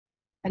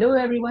Hello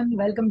everyone,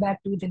 welcome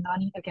back to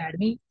Jindani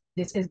Academy.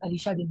 This is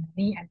Alisha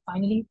Jindani and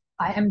finally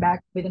I am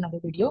back with another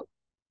video.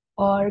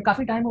 और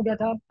काफ़ी time हो गया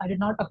था. I did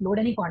not upload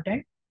any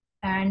content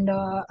and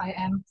I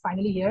am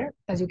finally here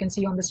as you can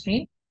see on the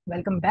screen.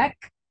 Welcome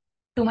back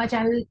to my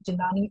channel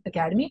Jindani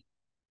Academy.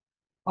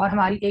 और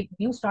हमारी एक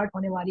new start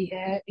होने वाली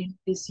है in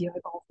this year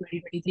of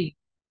 2023.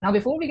 Now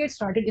before we get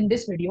started in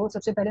this video,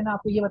 सबसे पहले मैं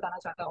आपको ये बताना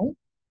चाहता हूँ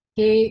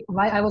कि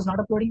why I was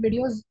not uploading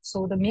videos.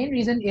 So the main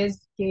reason is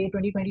कि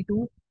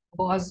 2022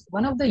 was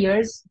one of the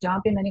years जहाँ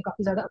पे मैंने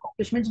काफ़ी ज़्यादा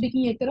accomplishments भी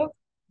की एक तरफ,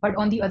 but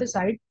on the other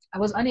side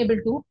I was unable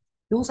to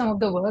do some of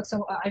the work. So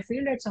I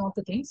failed at some of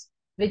the things,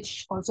 which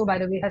also by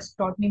the way has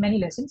taught me many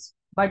lessons.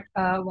 But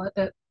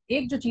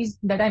एक जो चीज़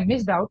that I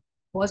missed out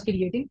was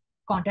creating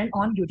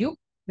content on YouTube,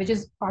 which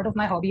is part of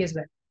my hobby as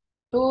well.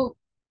 तो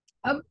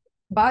अब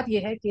बात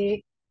यह है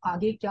कि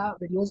आगे क्या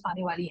वीडियोस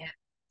आने वाली हैं.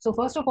 So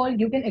first of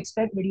all you can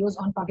expect videos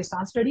on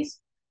Pakistan studies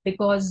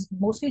because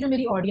mostly जो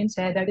मेरी ऑडियंस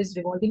है that is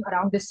revolving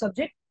around this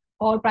subject.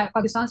 और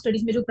पाकिस्तान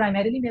स्टडीज में जो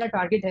प्राइमरीली मेरा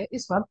टारगेट है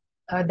इस वक्त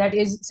दैट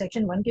इज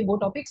सेक्शन 1 के वो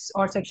टॉपिक्स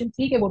और सेक्शन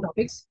 3 के वो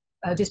टॉपिक्स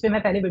जिस पे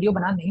मैं पहले वीडियो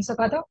बना नहीं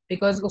सका था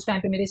बिकॉज उस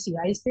टाइम पे मेरे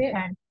CIs थे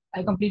and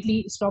I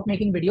completely stop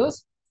making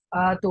videos.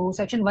 तो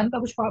सेक्शन 1 का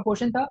कुछ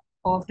पोर्शन था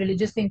of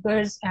religious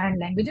thinkers and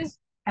languages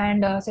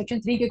and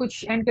section 3 के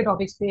कुछ एंड के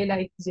टॉपिक्स थे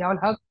लाइक जियाउल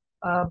हक,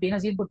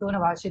 Benazir Bhutto,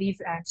 Nawaz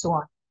Sharif and so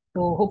on.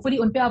 तो होपफुली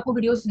उन पे आपको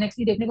वीडियोस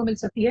नेक्स्टली देखने को मिल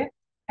सकती है.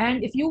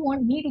 And if you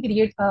want me to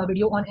create a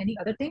video on any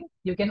other thing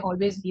you can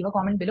always leave a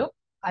comment below.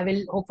 I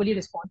will hopefully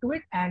respond to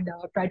it and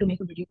try to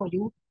make a video for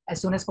you as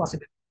soon as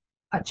possible.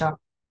 अच्छा,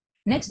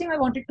 next thing I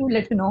wanted to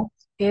let you know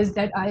is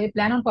that I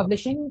plan on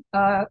publishing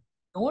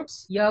notes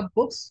या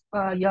books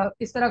या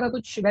इस तरह का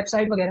कुछ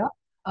website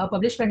वगैरह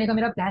publish करने का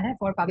मेरा प्लान है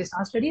फॉर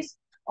पाकिस्तान स्टडीज.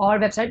 और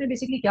वेबसाइट में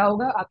बेसिकली क्या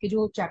होगा, आपके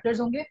जो चैप्टर्स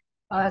होंगे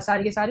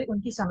सारे के सारे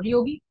उनकी समरी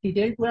होगी,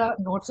 डिटेल्ड पूरा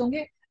नोट्स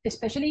होंगे.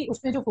 स्पेशली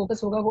उसमें जो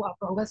फोकस होगा वो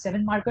आपका होगा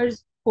 7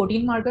 मार्कर्स,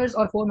 14 मार्कर्स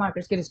और 4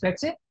 मार्कर्स के रिस्पेक्ट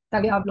से,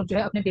 ताकि आप लोग जो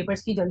है अपने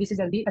पेपर्स की जल्दी से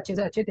जल्दी अच्छे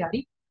से अच्छे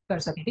तैयारी कर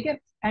सकें. ठीक है.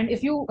 And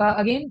if you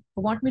again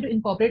want me to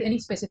incorporate any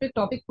specific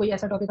topic, कोई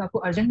ऐसा टॉपिक आपको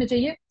अर्जेंट में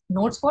चाहिए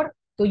notes for,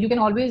 so you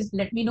can always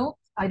let me know.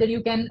 Either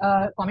you can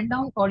comment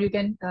down or you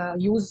can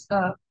use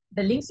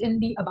the links in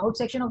the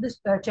about section of this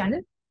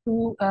channel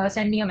to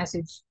send me a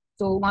message.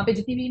 So वहाँ पे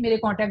जितनी भी मेरे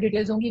contact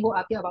details होंगी वो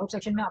आपके about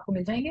section में आपको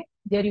मिल जाएंगे.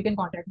 There you can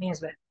contact me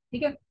as well.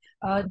 ठीक है.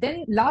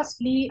 Then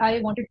lastly I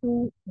wanted to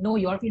know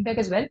your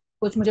feedback as well.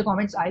 कुछ मुझे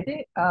comments आए थे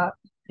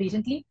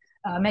recently.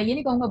 मैं ये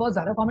नहीं कहूँगा बहुत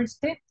ज़्यादा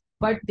comments थे,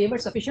 but they were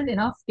sufficient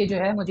enough कि जो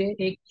है मुझे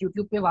एक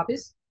YouTube पे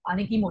वापस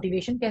आने की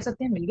मोटिवेशन कह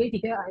सकते हैं मिल गई.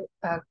 ठीक है.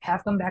 I have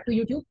come back to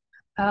YouTube.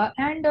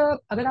 And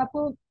अगर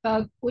आपको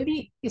कोई भी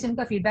किस्म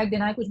का फीडबैक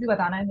देना है, कुछ भी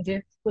बताना है, मुझे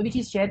कोई भी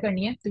चीज़ शेयर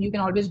करनी है, तो you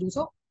can always do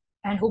so.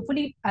 And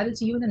hopefully I will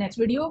see you in the next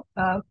video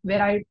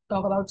where I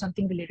talk about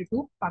something related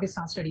to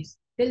Pakistan studies.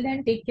 Till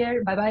then take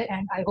care, bye bye,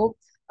 and I hope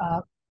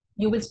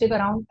you will stick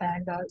around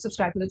and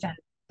subscribe to the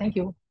channel. Thank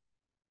you.